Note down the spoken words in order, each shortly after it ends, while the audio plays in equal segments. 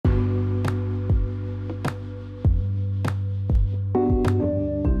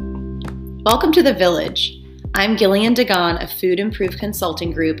Welcome to The Village. I'm Gillian Dagan of Food Improve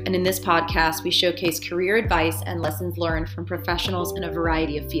Consulting Group, and in this podcast, we showcase career advice and lessons learned from professionals in a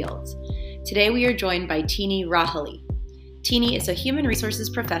variety of fields. Today, we are joined by Tiney Rahilly. Tiney is a human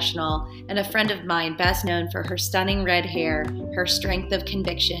resources professional and a friend of mine best known for her stunning red hair, her strength of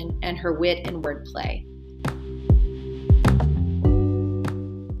conviction, and her wit and wordplay.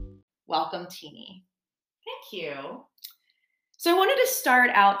 Welcome, Tiney. Thank you. So I wanted to start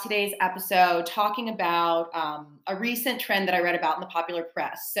out today's episode talking about a recent trend that I read about in the popular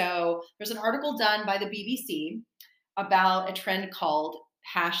press. So there's an article done by the BBC about a trend called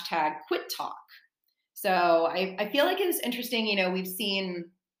 #QuitTalk. So I feel like it is interesting. You know, we've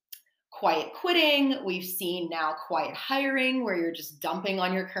seen quiet quitting. We've seen now quiet hiring, where you're just dumping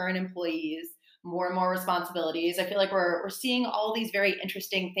on your current employees more and more responsibilities. I feel like we're seeing all these very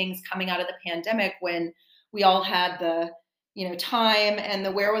interesting things coming out of the pandemic when we all had the time and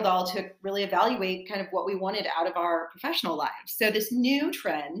the wherewithal to really evaluate kind of what we wanted out of our professional lives. So this new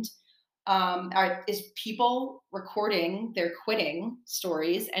trend is people recording their quitting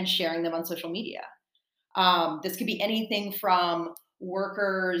stories and sharing them on social media. This could be anything from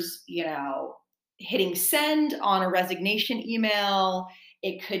workers, hitting send on a resignation email.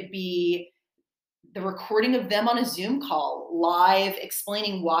 It could be the recording of them on a Zoom call, live,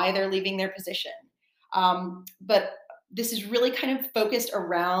 explaining why they're leaving their position. But this is really kind of focused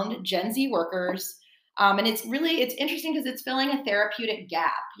around Gen Z workers. And it's interesting because it's filling a therapeutic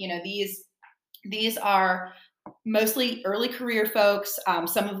gap. These are mostly early career folks.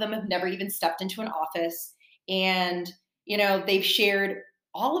 Some of them have never even stepped into an office. And, they've shared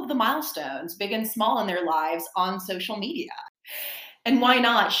all of the milestones, big and small, in their lives on social media. And why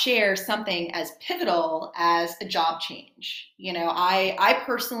not share something as pivotal as a job change? I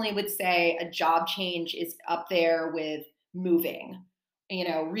personally would say a job change is up there with moving,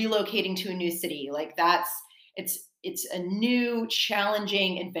 relocating to a new city. Like it's a new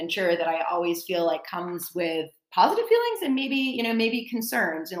challenging adventure that I always feel like comes with positive feelings and maybe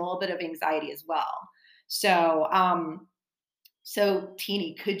concerns and a little bit of anxiety as well. So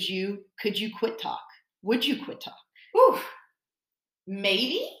Tiney, could you quit talk? Would you quit talk? Ooh.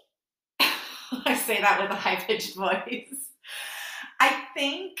 Maybe. I say that with a high-pitched voice. I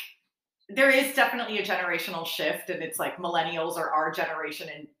think there is definitely a generational shift, and it's like millennials are our generation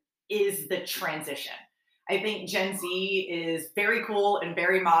and is the transition. I think Gen Z is very cool and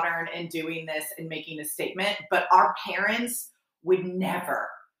very modern in doing this and making a statement, but our parents would never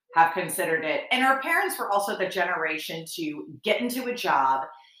have considered it. And our parents were also the generation to get into a job,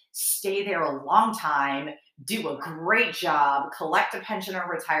 stay there a long time, do a great job, collect a pension or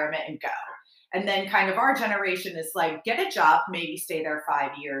retirement, and go. And then kind of our generation is like, get a job, maybe stay there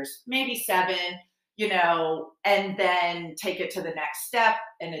 5 years, maybe 7, and then take it to the next step.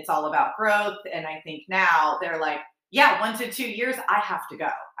 And it's all about growth. And I think now they're like, yeah, 1 to 2 years, I have to go.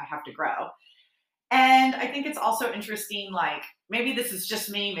 I have to grow. And I think it's also interesting, like, maybe this is just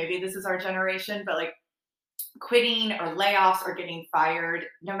me, maybe this is our generation, but like, quitting or layoffs or getting fired,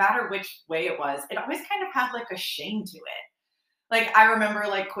 no matter which way it was, it always kind of had like a shame to it. Like I remember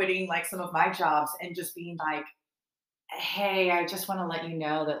like quitting like some of my jobs and just being like, hey, I just want to let you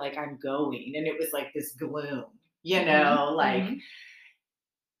know that like I'm going. And it was like this gloom, like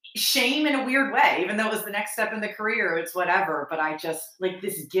shame in a weird way, even though it was the next step in the career, it's whatever. But I just like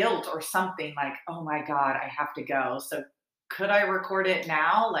this guilt or something like, oh my God, I have to go. So could I record it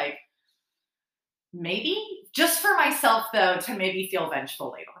now? Like, maybe just for myself though, to maybe feel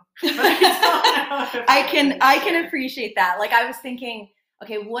vengeful later. I can appreciate that. Like I was thinking,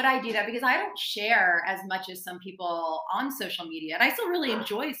 okay, would I do that? Because I don't share as much as some people on social media, and I still really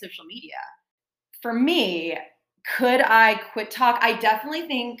enjoy social media. For me, could I quit talk? I definitely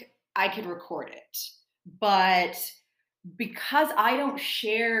think I could record it, but because I don't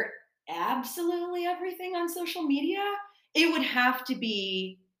share absolutely everything on social media, it would have to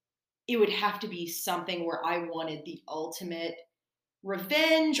be something where I wanted the ultimate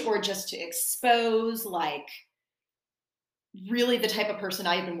revenge or just to expose like really the type of person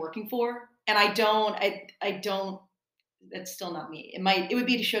I've been working for. And I don't, that's still not me. It would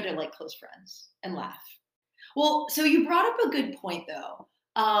be to show to like close friends and laugh. Well, so you brought up a good point though.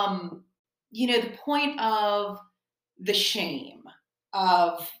 The point of the shame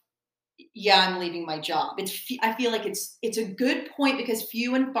of, yeah, I'm leaving my job. I feel like it's a good point because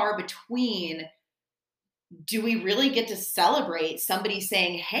few and far between do we really get to celebrate somebody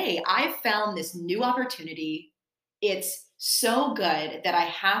saying, hey, I found this new opportunity. It's so good that I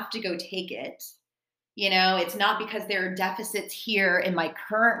have to go take it. It's not because there are deficits here in my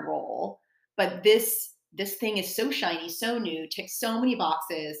current role, but this thing is so shiny, so new, ticks so many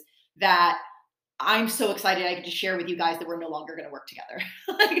boxes. that I'm so excited I get to share with you guys that we're no longer going to work together.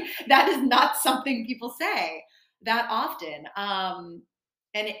 Like, that is not something people say that often.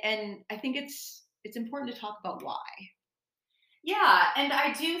 And I think it's important to talk about why. Yeah, and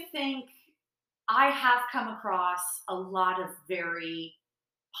I do think I have come across a lot of very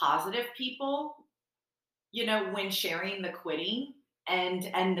positive people, when sharing the quitting and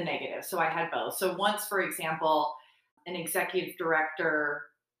the negative. So I had both. So once, for example, an executive director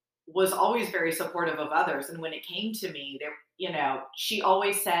was always very supportive of others. And when it came to me, she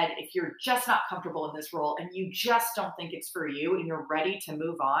always said, if you're just not comfortable in this role and you just don't think it's for you and you're ready to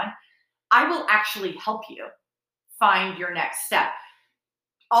move on, I will actually help you find your next step.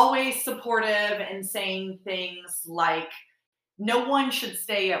 Always supportive and saying things like, no one should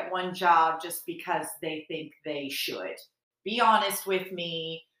stay at one job just because they think they should. Be honest with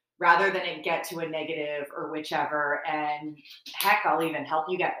me rather than it get to a negative or whichever. And heck, I'll even help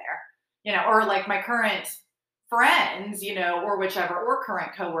you get there. Or like my current friends, or whichever, or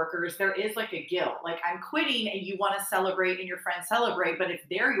current coworkers, there is like a guilt. Like, I'm quitting and you want to celebrate and your friends celebrate. But if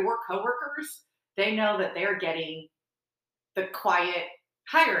they're your coworkers, they know that they're getting the quiet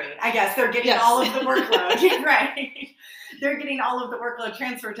hiring. I guess they're getting Yes. all of the workload, right? They're getting all of the workload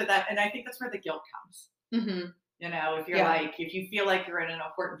transferred to them. And I think that's where the guilt comes. Mm-hmm. If you're if you feel like you're in an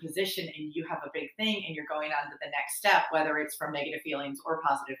important position and you have a big thing and you're going on to the next step, whether it's from negative feelings or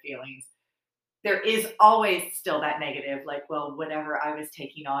positive feelings, there is always still that negative, like, well, whatever I was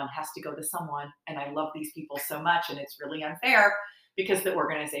taking on has to go to someone. And I love these people so much. And it's really unfair because the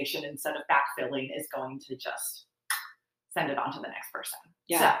organization, instead of backfilling, is going to just send it on to the next person.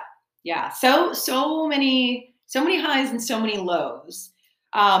 Yeah. So many highs and so many lows.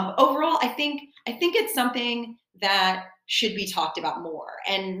 Overall, I think it's something that should be talked about more.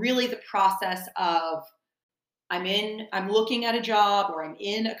 And really the process of I'm looking at a job or I'm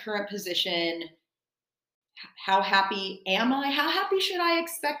in a current position. How happy am I? How happy should I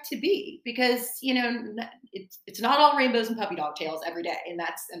expect to be? Because, it's not all rainbows and puppy dog tails every day. And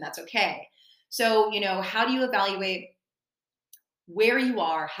that's okay. So, how do you evaluate where you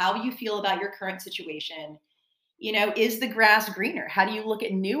are, how you feel about your current situation? Is the grass greener? How do you look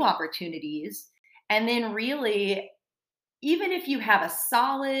at new opportunities? And then really, even if you have a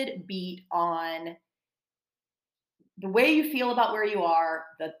solid beat on the way you feel about where you are,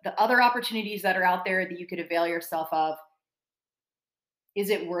 the other opportunities that are out there that you could avail yourself of, is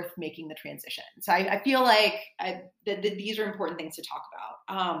it worth making the transition? So I feel like these are important things to talk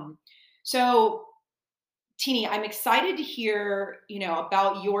about. So Tiney, I'm excited to hear,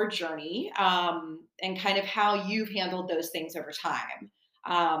 about your journey, and kind of how you've handled those things over time.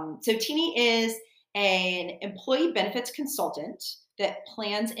 So Tiney is an employee benefits consultant that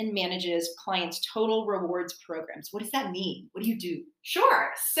plans and manages clients' total rewards programs. What does that mean? What do you do?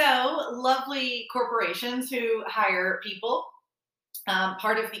 Sure. So lovely corporations who hire people.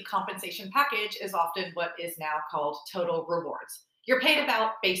 Part of the compensation package is often what is now called total rewards. You're paid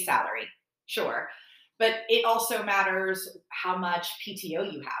about base salary, sure. But it also matters how much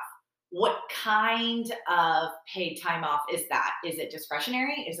PTO you have. What kind of paid time off is that? Is it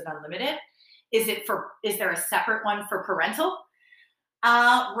discretionary? Is it unlimited? Is there a separate one for parental?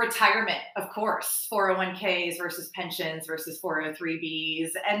 Retirement, of course, 401ks versus pensions versus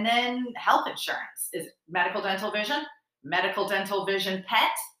 403bs, and then health insurance. Is it medical, dental, vision? Medical, dental, vision,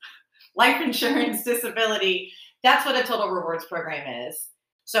 pet, life insurance, disability. That's what a total rewards program is.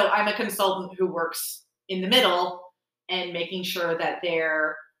 So I'm a consultant who works in the middle and making sure that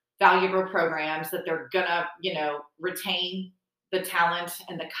they're valuable programs, that they're gonna, retain the talent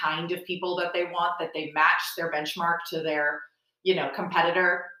and the kind of people that they want, that they match their benchmark to their,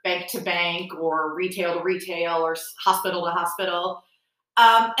 competitor, bank to bank or retail to retail or hospital to hospital.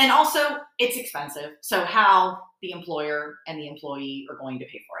 And also it's expensive. So how the employer and the employee are going to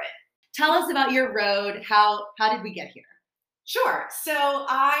pay for it. Tell us about your road. How did we get here? Sure. So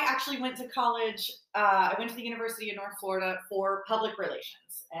I actually went to college. I went to the University of North Florida for public relations.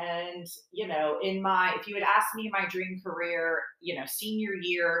 And, if you had asked me my dream career, senior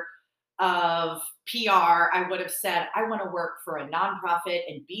year of PR, I would have said, I want to work for a nonprofit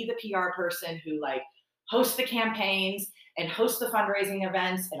and be the PR person who hosts the campaigns and hosts the fundraising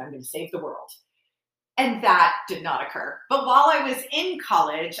events, and I'm going to save the world. And that did not occur. But while I was in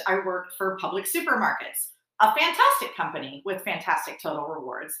college, I worked for Public Supermarkets, a fantastic company with fantastic total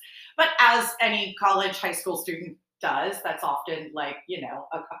rewards. But as any college, high school student does, that's often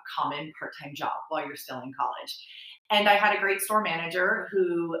a common part-time job while you're still in college. And I had a great store manager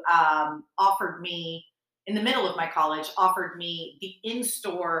who offered me, in the middle of my college, offered me the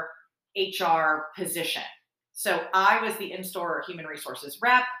in-store HR position. So I was the in-store human resources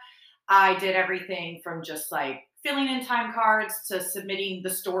rep. I did everything from just like filling in time cards to submitting the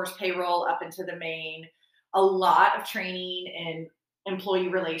store's payroll up into the main, a lot of training in employee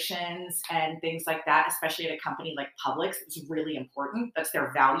relations and things like that, especially at a company like Publix. It's really important. That's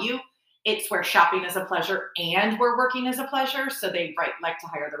their value. It's where shopping is a pleasure and where working is a pleasure. So they like to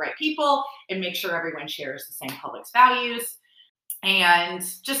hire the right people and make sure everyone shares the same Publix values. And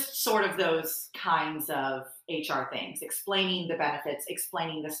just sort of those kinds of HR things, explaining the benefits,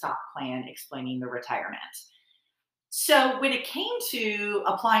 explaining the stock plan, explaining the retirement. So when it came to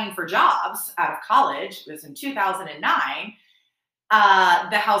applying for jobs out of college, it was in 2009,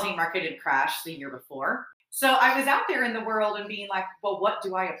 the housing market had crashed the year before. So I was out there in the world and being like, well, what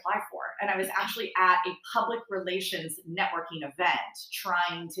do I apply for? And I was actually at a public relations networking event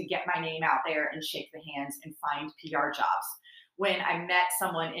trying to get my name out there and shake the hands and find PR jobs when I met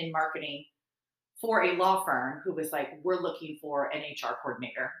someone in marketing for a law firm who was like, we're looking for an HR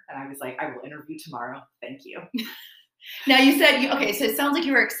coordinator. And I was like, I will interview tomorrow. Thank you. Now you said, okay, so it sounds like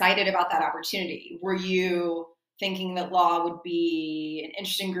you were excited about that opportunity. Were you thinking that law would be an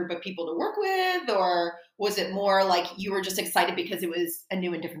interesting group of people to work with, or was it more like you were just excited because it was a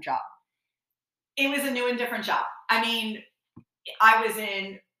new and different job? It was a new and different job. I mean, I was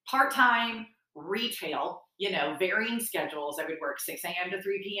in part-time retail, varying schedules. I would work 6 a.m. to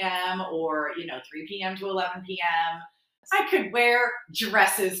 3 p.m. or, 3 p.m. to 11 p.m. I could wear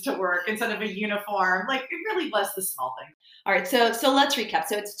dresses to work instead of a uniform. Like, it really was the small thing. All right. So let's recap.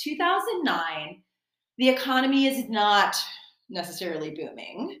 So it's 2009. The economy is not necessarily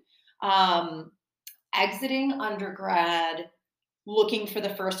booming. Exiting undergrad, looking for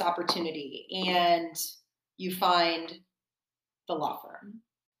the first opportunity, and you find the law firm.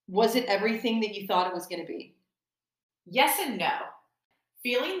 Was it everything that you thought it was going to be? Yes and no.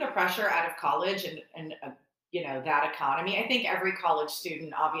 Feeling the pressure out of college and that economy. I think every college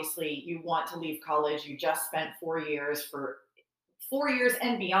student, obviously, you want to leave college. You just spent 4 years for 4 years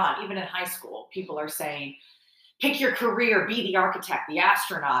and beyond. Even in high school, people are saying, pick your career, be the architect, the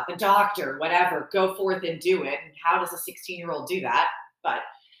astronaut, the doctor, whatever, go forth and do it. And how does a 16-year-old do that? But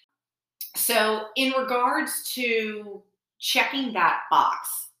so in regards to checking that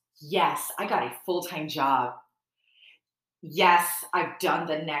box, yes, I got a full-time job. Yes, I've done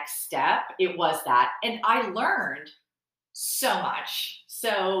the next step. It was that. And I learned so much.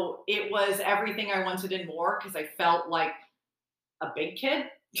 So it was everything I wanted and more because I felt like a big kid,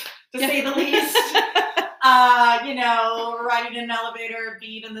 to say the least. Riding in an elevator,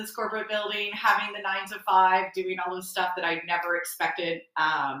 being in this corporate building, having the 9 to 5, doing all this stuff that I never expected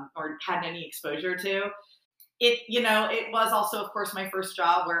or had any exposure to. It was also, of course, my first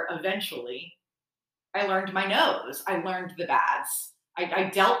job where eventually I learned my no's. I learned the bads. I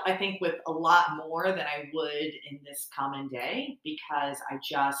dealt, I think, with a lot more than I would in this common day because I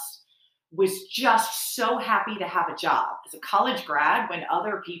was just so happy to have a job. As a college grad, when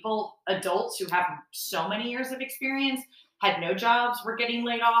other people, adults who have so many years of experience, had no jobs, were getting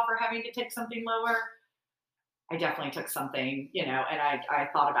laid off or having to take something lower, I definitely took something, and I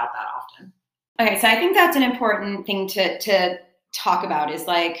thought about that often. Okay, so I think that's an important thing to talk about is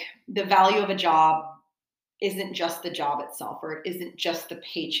like the value of a job isn't just the job itself, or it isn't just the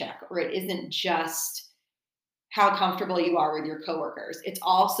paycheck, or it isn't just how comfortable you are with your coworkers. It's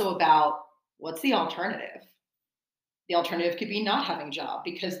also about what's the alternative. The alternative could be not having a job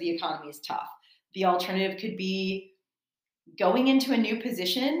because the economy is tough. The alternative could be going into a new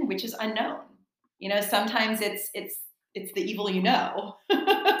position, which is unknown. Sometimes it's the evil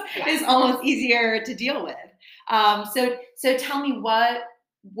is almost easier to deal with. So tell me what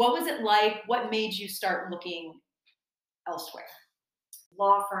was it like? What made you start looking elsewhere?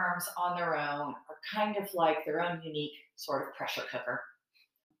 Law firms on their own are kind of like their own unique sort of pressure cooker.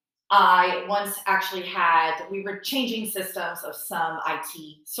 I once actually we were changing systems of some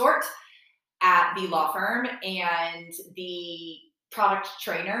IT sort at the law firm, and the product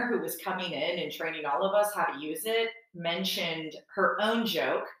trainer who was coming in and training all of us how to use it mentioned her own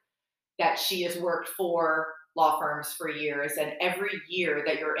joke that she has worked for law firms for years, and every year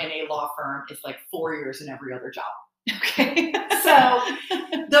that you're in a law firm is like 4 years in every other job. Okay. So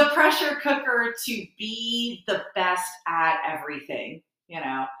the pressure cooker to be the best at everything,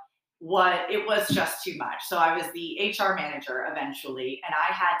 it was just too much. So I was the HR manager eventually, and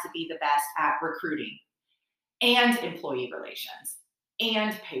I had to be the best at recruiting and employee relations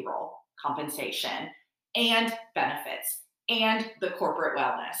and payroll compensation and benefits and the corporate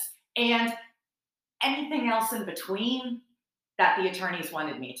wellness and anything else in between that the attorneys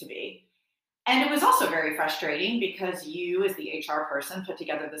wanted me to be. And it was also very frustrating because you, as the HR person, put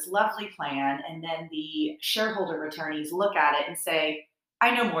together this lovely plan, and then the shareholder attorneys look at it and say,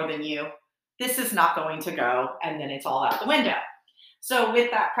 I know more than you. This is not going to go. And then it's all out the window. So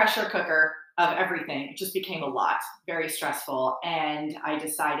with that pressure cooker of everything, it just became a lot, very stressful. And I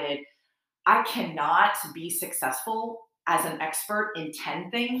decided I cannot be successful as an expert in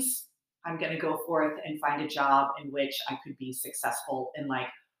 10 things. I'm going to go forth and find a job in which I could be successful in like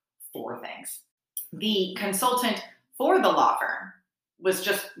 4 things. The consultant for the law firm was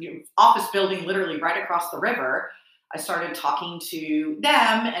just office building literally right across the river. I started talking to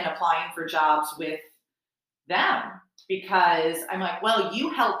them and applying for jobs with them because I'm like, well, you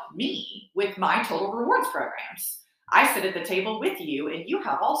help me with my total rewards programs. I sit at the table with you and you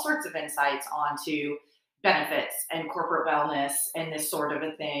have all sorts of insights onto benefits and corporate wellness and this sort of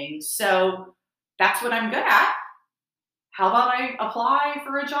a thing. So that's what I'm good at. How about I apply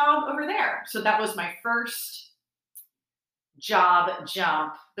for a job over there? So that was my first job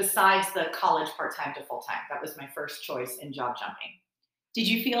jump besides the college part-time to full-time. That was my first choice in job jumping. Did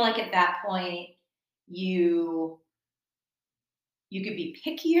you feel like at that point you could be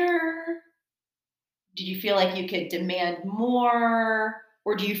pickier? Did you feel like you could demand more?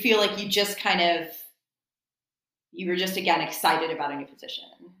 Or do you feel like you were just again excited about a new position?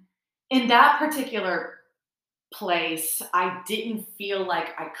 In that particular place, I didn't feel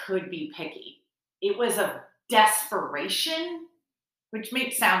like I could be picky. It was a desperation, which may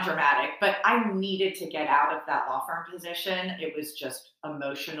sound dramatic, but I needed to get out of that law firm position. It was just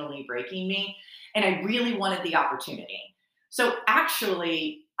emotionally breaking me. And I really wanted the opportunity. So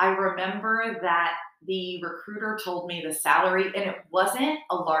actually, I remember that the recruiter told me the salary, and it wasn't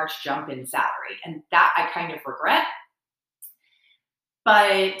a large jump in salary. And that I kind of regret.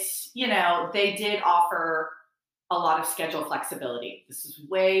 But, they did offer a lot of schedule flexibility. This is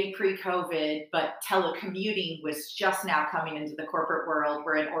way pre-COVID, but telecommuting was just now coming into the corporate world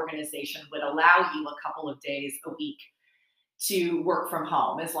where an organization would allow you a couple of days a week to work from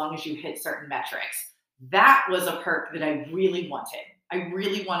home as long as you hit certain metrics. That was a perk that I really wanted. I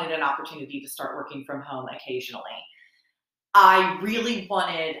really wanted an opportunity to start working from home occasionally. I really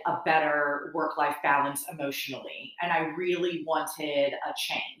wanted a better work-life balance emotionally, and I really wanted a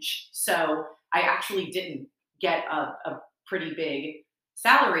change. So I actually didn't get a pretty big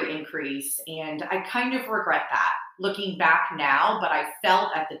salary increase, and I kind of regret that looking back now, but I felt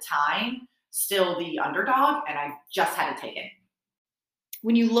at the time still the underdog, and I just had to take it.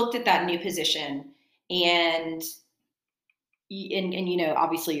 When you looked at that new position and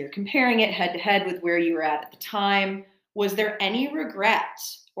obviously you're comparing it head to head with where you were at the time, was there any regret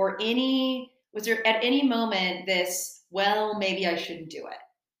or was there at any moment this, well, maybe I shouldn't do it?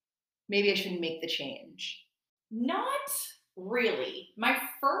 Maybe I shouldn't make the change? Not really. My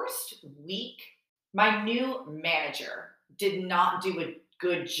first week, my new manager did not do a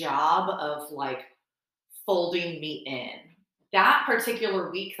good job of like folding me in. That particular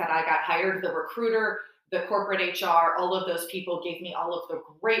week that I got hired, the recruiter, the corporate HR, all of those people gave me all of the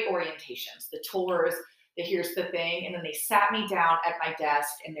great orientations, the tours, the here's the thing. And then they sat me down at my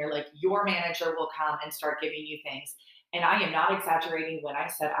desk and they're like, your manager will come and start giving you things. And I am not exaggerating when I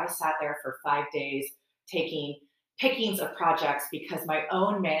said I sat there for 5 days taking pickings of projects because my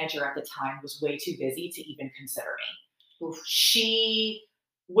own manager at the time was way too busy to even consider me. Oof. She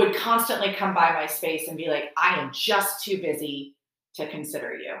would constantly come by my space and be like, I am just too busy to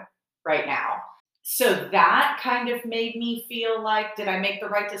consider you right now. So that kind of made me feel like, did I make the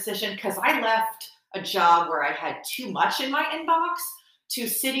right decision? Because I left a job where I had too much in my inbox to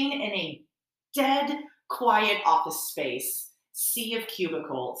sitting in a dead, quiet office space, sea of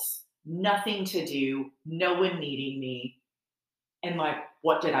cubicles, nothing to do, no one needing me. And like,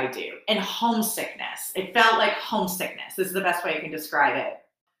 what did I do? And homesickness. It felt like homesickness. This is the best way I can describe it.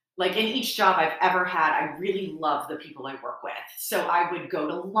 Like in each job I've ever had, I really love the people I work with. So I would go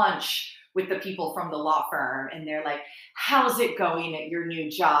to lunch with the people from the law firm and they're like, how's it going at your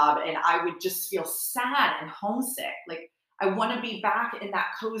new job? And I would just feel sad and homesick. Like I want to be back in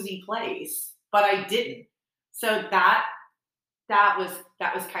that cozy place, but I didn't. So that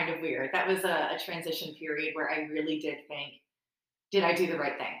was kind of weird. That was a transition period where I really did think, did I do the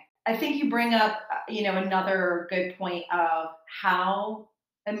right thing? I think you bring up, another good point of how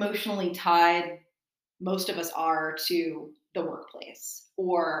emotionally tied most of us are to the workplace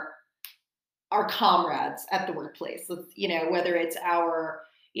or our comrades at the workplace. Whether it's our,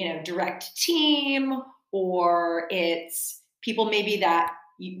 direct team or it's people maybe that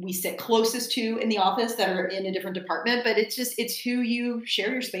we sit closest to in the office that are in a different department, but it's who you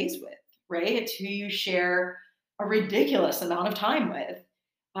share your space with, right? It's who you share a ridiculous amount of time with,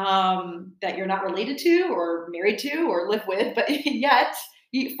 that you're not related to or married to or live with, but yet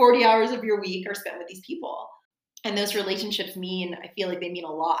 40 hours of your week are spent with these people. And those relationships I feel like they mean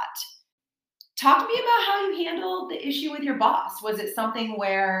a lot. Talk to me about how you handled the issue with your boss. Was it something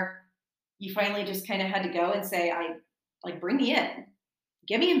where you finally just kind of had to go and say, I like bring me in,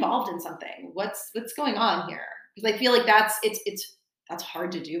 get me involved in something. What's going on here? Because I feel like that's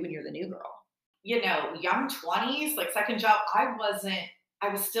hard to do when you're the new girl. Young 20s, like second job, I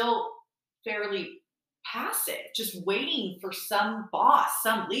was still fairly passive, just waiting for some boss,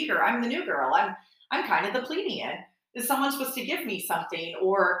 some leader. I'm the new girl. I'm kind of the plebeian. Is someone supposed to give me something?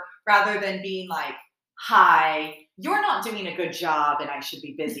 Or rather than being like, hi, you're not doing a good job and I should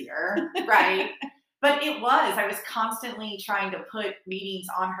be busier, right? But I was constantly trying to put meetings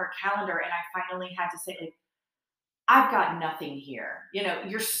on her calendar. And I finally had to say, like, I've got nothing here.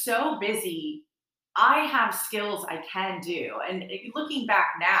 You're so busy. I have skills I can do. And looking back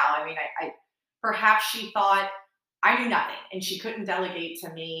now, I mean, I perhaps she thought I knew nothing and she couldn't delegate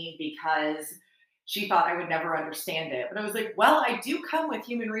to me because she thought I would never understand it. But I was like, well, I do come with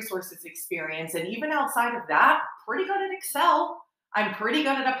human resources experience. And even outside of that, pretty good at Excel. I'm pretty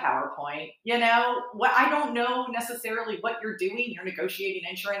good at a PowerPoint. What I don't know necessarily what you're doing. You're negotiating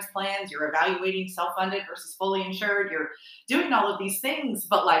insurance plans, you're evaluating self-funded versus fully insured, you're doing all of these things,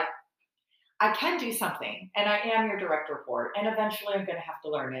 but like I can do something and I am your direct report. And eventually I'm gonna have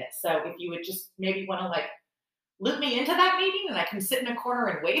to learn it. So if you would just maybe want to like loop me into that meeting and I can sit in a corner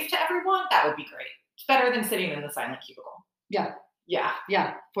and wave to everyone, that would be great. It's better than sitting in the silent cubicle. Yeah, Yeah.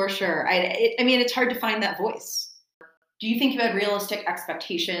 yeah, for sure. I mean, it's hard to find that voice. Do you think you had realistic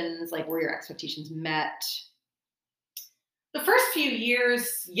expectations? Like, were your expectations met? The first few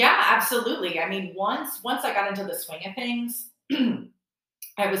years, yeah, absolutely. I mean, once I got into the swing of things,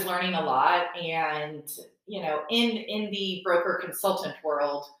 I was learning a lot. And, in the broker consultant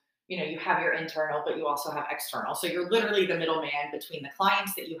world, you have your internal, but you also have external. So you're literally the middleman between the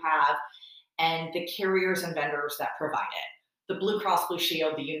clients that you have and the carriers and vendors that provide it. The Blue Cross Blue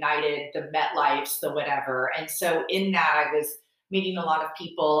Shield, the United, the MetLifes, the whatever. And so in that, I was meeting a lot of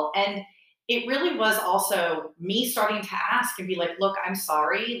people. And it really was also me starting to ask and be like, look, I'm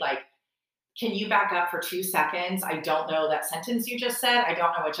sorry. Like, can you back up for 2 seconds? I don't know that sentence you just said. I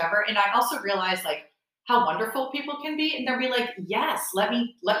don't know whichever. And I also realized like how wonderful people can be. And they'll be like, yes, let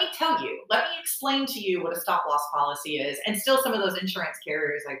me tell you, let me explain to you what a stop loss policy is. And still some of those insurance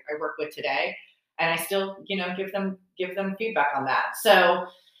carriers I work with today, and I still, give them feedback on that. So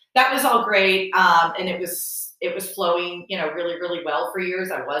that was all great. And it was flowing, really, really well for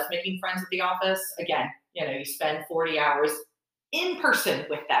years. I was making friends at the office. Again, you spend 40 hours in person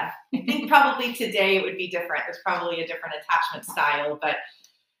with them. I think probably today it would be different. There's probably a different attachment style, but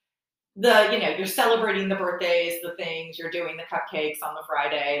you're celebrating the birthdays, the things, you're doing the cupcakes on the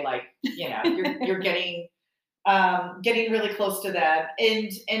Friday, like, you're getting really close to them.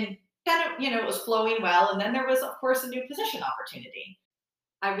 And then, it was flowing well. And then there was, of course, a new position opportunity.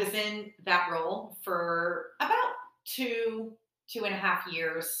 I was in that role for about 2.5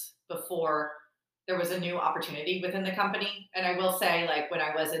 years before there was a new opportunity within the company. And I will say, like, when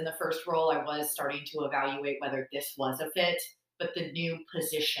I was in the first role, I was starting to evaluate whether this was a fit, but the new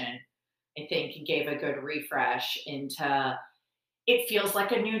position, I think, gave a good refresh into it feels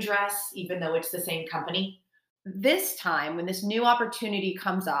like a new dress, even though it's the same company. This time, when this new opportunity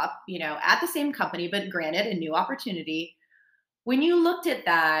comes up, at the same company, but granted, a new opportunity, when you looked at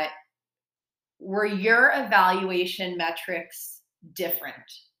that, were your evaluation metrics different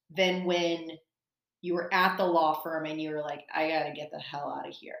than when you were at the law firm and you were like, I got to get the hell out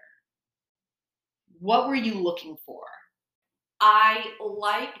of here? What were you looking for? I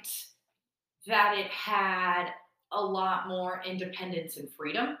liked that it had a lot more independence and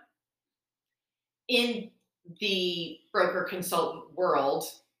freedom. In the broker consultant world,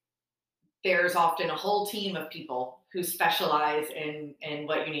 there's often a whole team of people who specialize in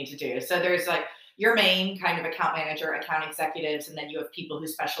what you need to do. So there's like your main kind of account manager, account executives, and then you have people who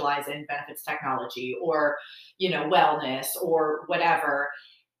specialize in benefits technology or, wellness or whatever.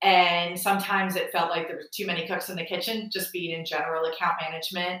 And sometimes it felt like there was too many cooks in the kitchen, just being in general account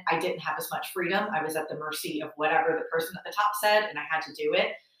management. I didn't have as much freedom. I was at the mercy of whatever the person at the top said, and I had to do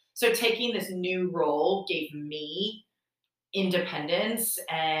it. So taking this new role gave me independence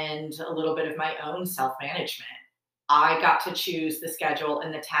and a little bit of my own self-management. I got to choose the schedule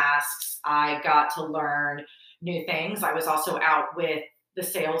and the tasks. I got to learn new things. I was also out with the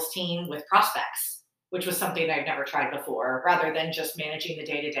sales team with prospects, which was something I'd never tried before, rather than just managing the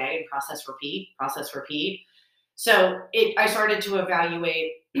day-to-day and process, repeat. So I started to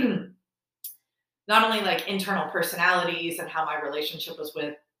evaluate not only like internal personalities and how my relationship was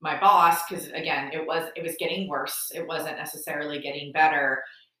with my boss, because again, it was getting worse. It wasn't necessarily getting better.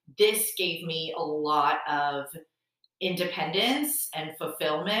 This gave me a lot of independence and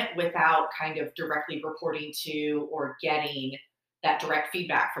fulfillment without kind of directly reporting to or getting that direct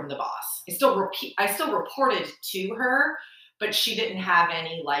feedback from the boss. I still reported to her, but she didn't have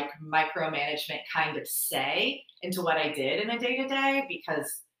any like micromanagement kind of say into what I did in a day to day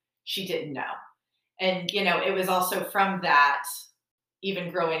because she didn't know. And it was also from that,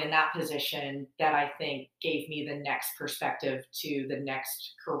 even growing in that position, that I think gave me the next perspective to the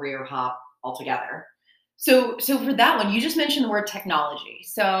next career hop altogether. So for that one, you just mentioned the word technology.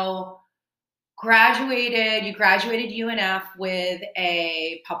 So you graduated UNF with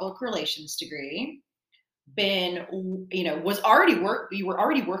a public relations degree, you were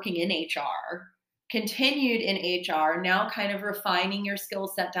already working in HR, continued in HR, now kind of refining your skill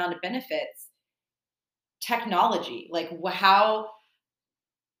set down to benefits. Technology, like how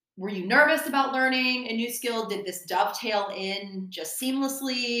were you nervous about learning a new skill? Did this dovetail in just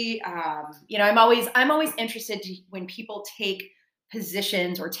seamlessly? I'm always interested when people take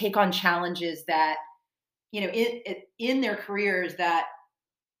positions or take on challenges that, in their careers that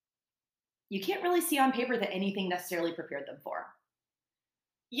you can't really see on paper that anything necessarily prepared them for.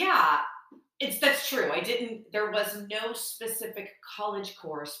 Yeah, that's true. There was no specific college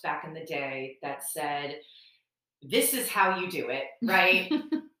course back in the day that said, this is how you do it, right?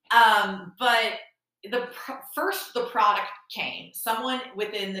 But first the product came. Someone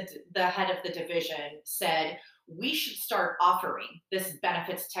within the head of the division said, we should start offering this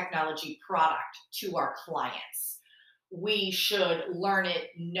benefits technology product to our clients. We should learn it,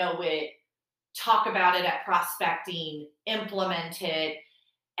 know it, talk about it at prospecting, implement it.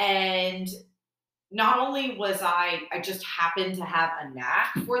 And not only was I just happened to have a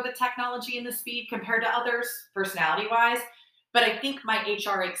knack for the technology and the speed compared to others, personality wise, but I think my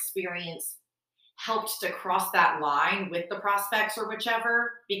HR experience helped to cross that line with the prospects or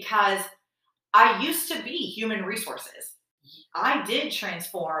whichever, because I used to be human resources. I did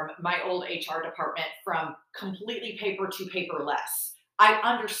transform my old HR department from completely paper to paperless. I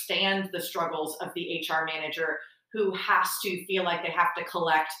understand the struggles of the HR manager who has to feel like they have to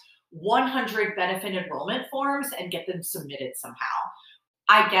collect 100 benefit enrollment forms and get them submitted somehow.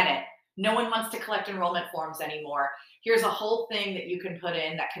 I get it. No one wants to collect enrollment forms anymore. Here's a whole thing that you can put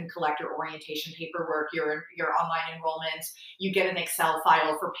in that can collect your orientation paperwork, your online enrollments. You get an Excel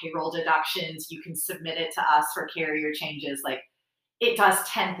file for payroll deductions. You can submit it to us for carrier changes. Like, it does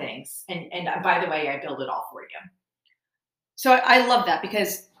 10 things. And by the way, I build it all for you. So I love that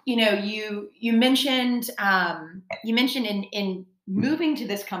because, you mentioned in moving to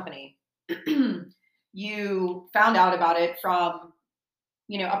this company, you found out about it from,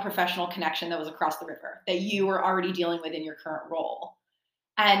 a professional connection that was across the river that you were already dealing with in your current role.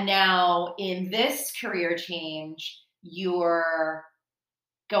 And now in this career change, you're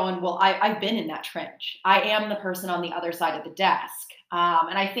going, well, I've been in that trench. I am the person on the other side of the desk.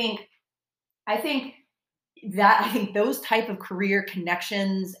 And I think those type of career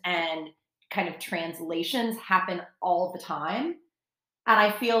connections and kind of translations happen all the time. And I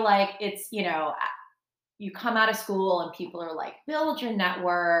feel like it's, you come out of school and people are like, build your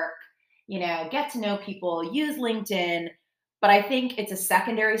network, get to know people, use LinkedIn. But I think it's a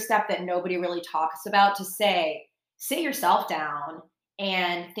secondary step that nobody really talks about to sit yourself down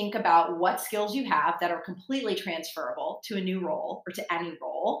and think about what skills you have that are completely transferable to a new role or to any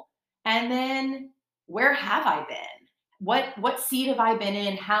role. And then where have I been? What seat have I been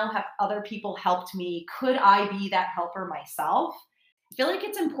in? How have other people helped me? Could I be that helper myself? I feel like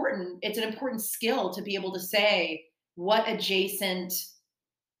it's important. It's an important skill to be able to say, what adjacent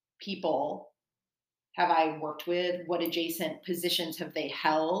people have I worked with? What adjacent positions have they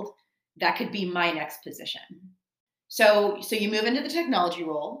held? That could be my next position. So you move into the technology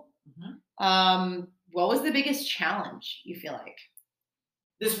role. Mm-hmm. What was the biggest challenge you feel like?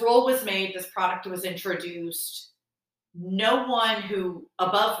 This role was made, this product was introduced. No one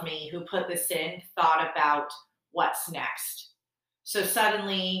above me who put this in thought about what's next. So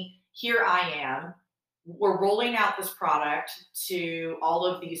suddenly, here I am. We're rolling out this product to all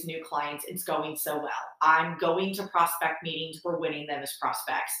of these new clients. It's going so well. I'm going to prospect meetings. We're winning them as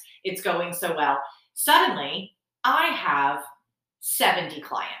prospects. It's going so well. Suddenly, I have 70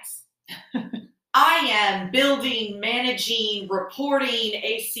 clients. I am building, managing, reporting,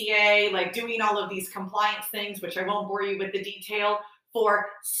 ACA, like doing all of these compliance things, which I won't bore you with the detail, for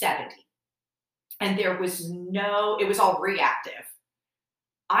 70. And it was all reactive.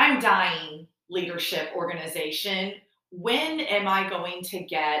 I'm dying, leadership organization. When am I going to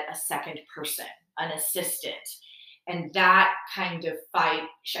get a second person, an assistant? And that kind of fight,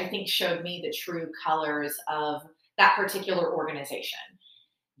 I think, showed me the true colors of that particular organization.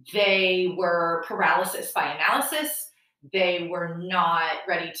 They were paralysis by analysis. They were not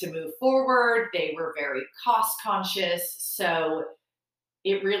ready to move forward. They were very cost conscious. So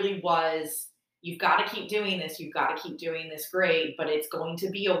it really was, you've got to keep doing this. You've got to keep doing this great, but it's going to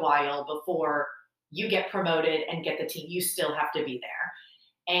be a while before you get promoted and get the team. You still have to be there.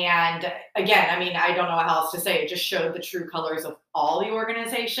 And again, I mean, I don't know how else to say it. It just showed the true colors of all the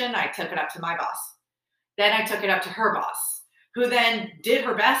organization. I took it up to my boss. Then I took it up to her boss, who then did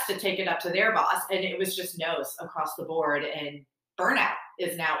her best to take it up to their boss. And it was just no's across the board. And burnout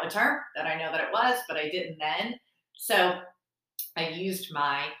is now a term that I know that it was, but I didn't then. So I used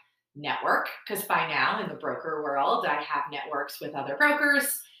my network, because by now in the broker world, I have networks with other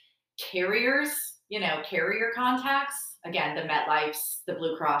brokers, carriers, carrier contacts. Again, the MetLifes, the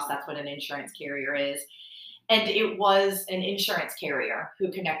Blue Cross, that's what an insurance carrier is. And it was an insurance carrier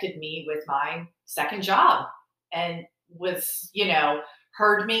who connected me with my second job and was,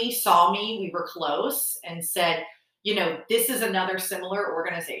 heard me, saw me, we were close, and said, this is another similar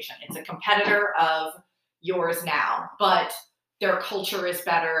organization. It's a competitor of yours now, but their culture is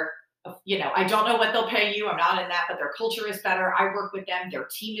better. I don't know what they'll pay you. I'm not in that, but their culture is better. I work with them. Their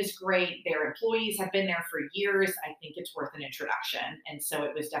team is great. Their employees have been there for years. I think it's worth an introduction. And so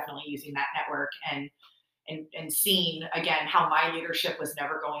it was definitely using that network and seeing again how my leadership was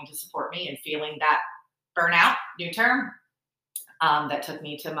never going to support me and feeling that burnout, new term, that took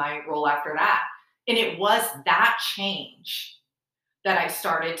me to my role after that. And it was that change that I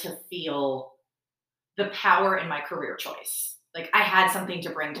started to feel the power in my career choice. Like I had something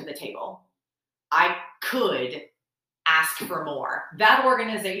to bring to the table. I could ask for more. That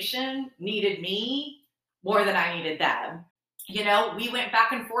organization needed me more than I needed them. We went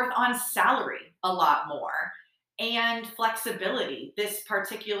back and forth on salary a lot more and flexibility. This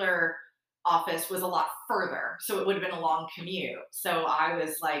particular office was a lot further, so it would have been a long commute. So I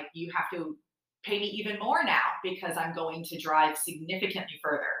was like, you have to pay me even more now because I'm going to drive significantly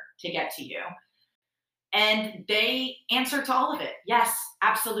further to get to you. And they answered to all of it. Yes,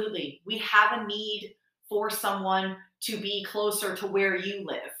 absolutely. We have a need for someone to be closer to where you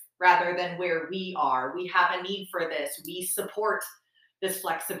live rather than where we are. We have a need for this. We support this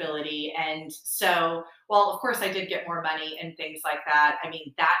flexibility. And so, well, of course, I did get more money and things like that. I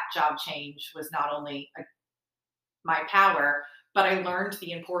mean, that job change was not only my power, but I learned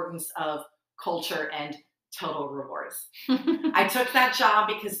the importance of culture and total rewards. I took that job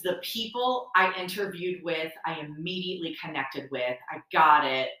because the people I interviewed with, I immediately connected with. I got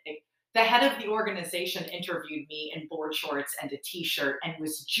it. The head of the organization interviewed me in board shorts and a t-shirt and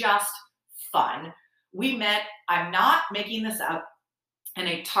was just fun. We met, I'm not making this up, in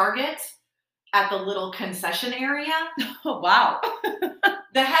a Target at the little concession area. Oh, wow.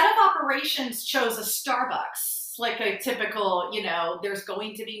 The head of operations chose a Starbucks, like a typical, there's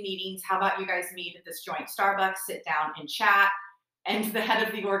going to be meetings. How about you guys meet at this joint Starbucks, sit down and chat? And the head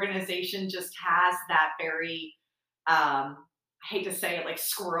of the organization just has that very, I hate to say it, like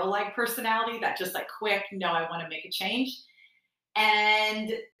squirrel-like personality that just like quick, no, I want to make a change.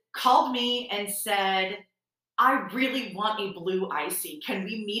 And called me and said, I really want a blue Icee. Can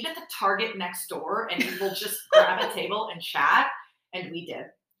we meet at the Target next door and we'll just grab a table and chat? And we did.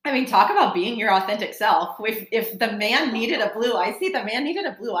 I mean, talk about being your authentic self. If the man needed a blue Icee, the man needed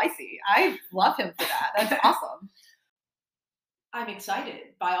a blue Icee. I love him for that. That's awesome. I'm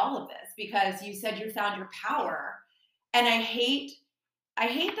excited by all of this because you said you found your power. And I hate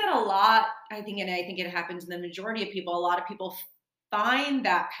that a lot. I think it happens in the majority of people. A lot of people find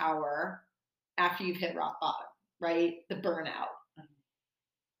that power after you've hit rock bottom, right? The burnout.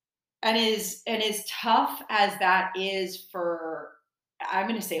 And as tough as that is for, I'm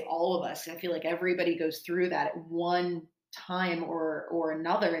going to say all of us, I feel like everybody goes through that at one time or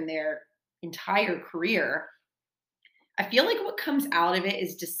another in their entire career. I feel like what comes out of it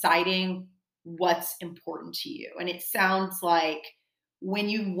is deciding what's important to you. And it sounds like when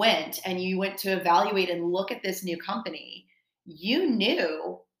you went to evaluate and look at this new company, you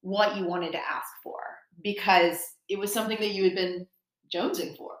knew what you wanted to ask for because it was something that you had been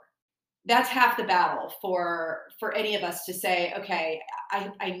jonesing for. That's half the battle for any of us to say, okay,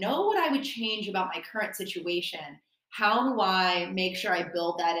 I know what I would change about my current situation. How do I make sure I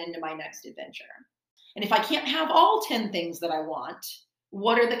build that into my next adventure? And if I can't have all 10 things that I want,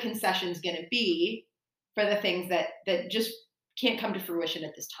 what are the concessions going to be for the things that just can't come to fruition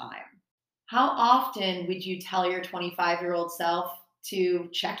at this time? How often would you tell your 25-year-old self to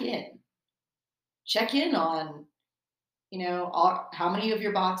check in? Check in on, how many of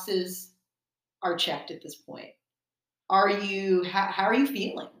your boxes are checked at this point? How are you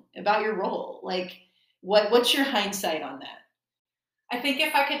feeling about your role? Like, what's your hindsight on that? I think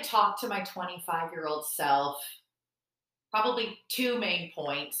if I could talk to my 25-year-old self Probably two main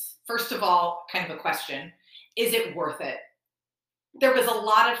points. First of all, kind of a question. Is it worth it? There was a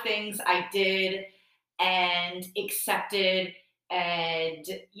lot of things I did and accepted and,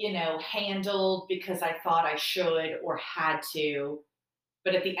 handled because I thought I should or had to.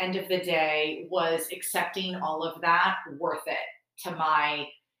 But at the end of the day, was accepting all of that worth it to my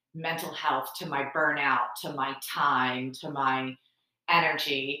mental health, to my burnout, to my time, to my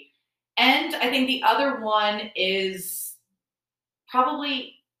energy? And I think the other one is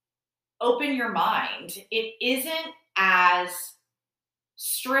probably open your mind. It isn't as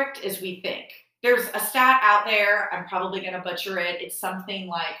strict as we think. There's a stat out there, I'm probably going to butcher it. It's something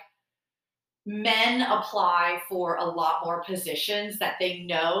like men apply for a lot more positions that they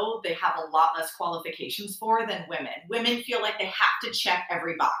know they have a lot less qualifications for than women. Women feel like they have to check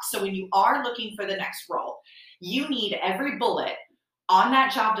every box. So when you are looking for the next role, you need every bullet on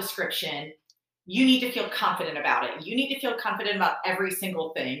that job description. You need to feel confident about it. You need to feel confident about every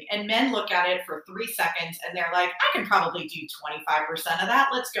single thing. And men look at it for 3 seconds and they're like, I can probably do 25% of that.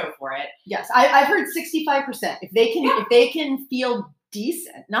 Let's go for it. Yes, I've heard 65%. If they can feel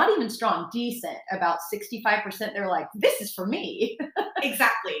decent, not even strong, decent about 65%, they're like, this is for me.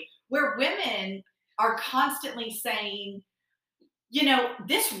 Exactly. Where women are constantly saying,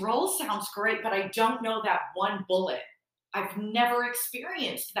 this role sounds great, but I don't know that one bullet. I've never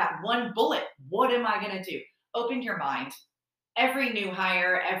experienced that one bullet. What am I going to do? Open your mind. Every new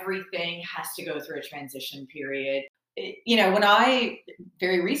hire, everything has to go through a transition period. When I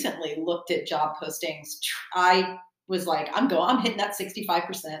very recently looked at job postings, I was like, I'm hitting that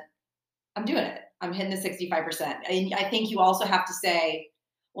 65%. I'm doing it. I'm hitting the 65%. And I think you also have to say,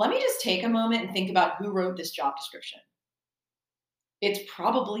 let me just take a moment and think about who wrote this job description. It's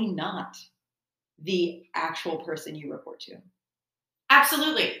probably not the actual person you report to.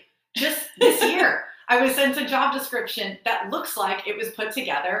 Absolutely. Just this year, I was sent a job description that looks like it was put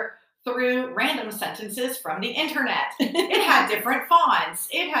together through random sentences from the internet. It had different fonts.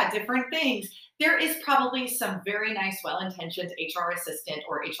 It had different things. There is probably some very nice, well-intentioned HR assistant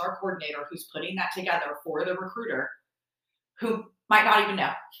or HR coordinator who's putting that together for the recruiter who might not even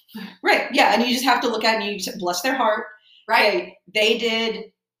know. Right. Yeah. And you just have to look at it and you just bless their heart. Right. They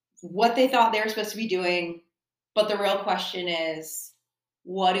did what they thought they were supposed to be doing. But the real question is,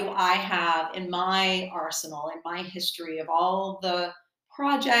 what do I have in my arsenal, in my history of all the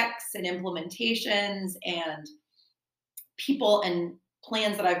projects and implementations and people and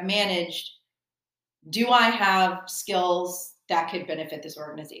plans that I've managed? Do I have skills that could benefit this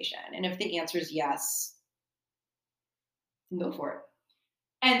organization? And if the answer is yes, go for it.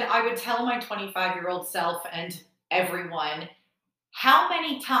 And I would tell my 25-year-old self and everyone, how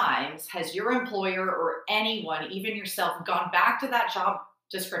many times has your employer or anyone, even yourself, gone back to that job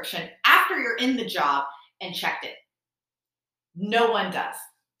description after you're in the job and checked it? No one does.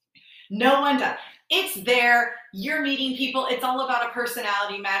 No one does. It's there. You're meeting people. It's all about a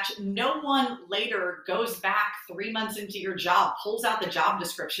personality match. No one later goes back 3 months into your job, pulls out the job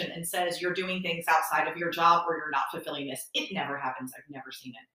description and says you're doing things outside of your job or you're not fulfilling this. It never happens. I've never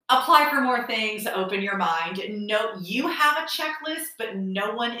seen it. Apply for more things. Open your mind. No, you have a checklist, but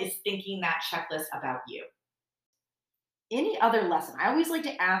no one is thinking that checklist about you. Any other lesson? I always like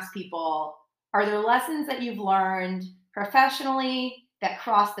to ask people, are there lessons that you've learned professionally that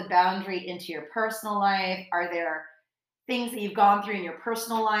cross the boundary into your personal life? Are there things that you've gone through in your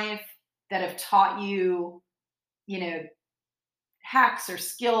personal life that have taught you, hacks or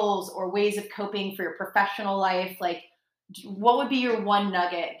skills or ways of coping for your professional life? Like, what would be your one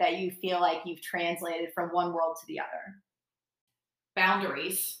nugget that you feel like you've translated from one world to the other?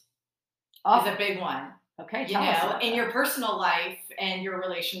 Boundaries is a big one. Okay. In your personal life and your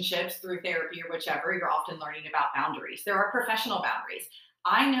relationships through therapy or whichever, you're often learning about boundaries. There are professional boundaries.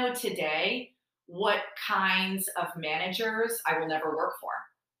 I know today what kinds of managers I will never work for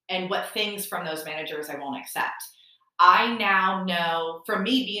and what things from those managers I won't accept. I now know, from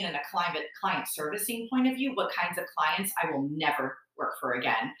me being in a client servicing point of view, what kinds of clients I will never work for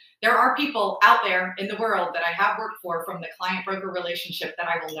again. There are people out there in the world that I have worked for from the client broker relationship that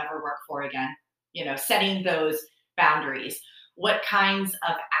I will never work for again. Setting those boundaries. What kinds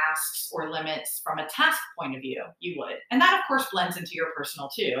of asks or limits from a task point of view you would. And that, of course, blends into your personal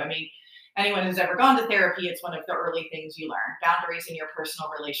too. I mean, anyone who's ever gone to therapy, it's one of the early things you learn. Boundaries in your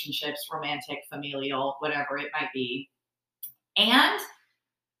personal relationships, romantic, familial, whatever it might be. And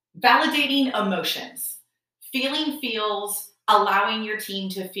validating emotions. Feeling feels, allowing your team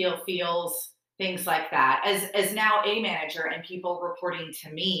to feel feels, things like that. As now a manager and people reporting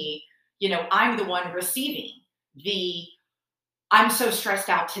to me, I'm the one receiving the I'm so stressed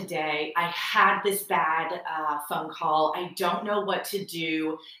out today. I had this bad phone call. I don't know what to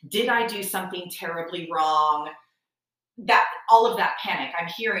do. Did I do something terribly wrong? That all of that panic, I'm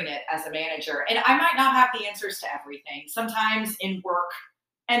hearing it as a manager. And I might not have the answers to everything. Sometimes in work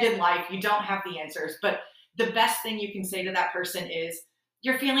and in life, you don't have the answers. But the best thing you can say to that person is,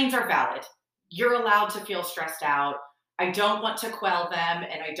 your feelings are valid. You're allowed to feel stressed out. I don't want to quell them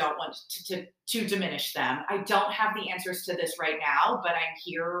and I don't want to diminish them. I don't have the answers to this right now, but I'm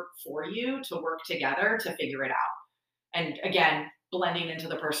here for you to work together to figure it out. And again, blending into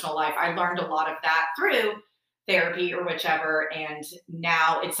the personal life, I learned a lot of that through therapy or whichever. And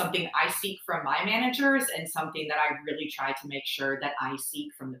now it's something I seek from my managers and something that I really try to make sure that I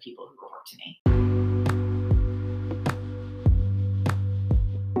seek from the people who report to me.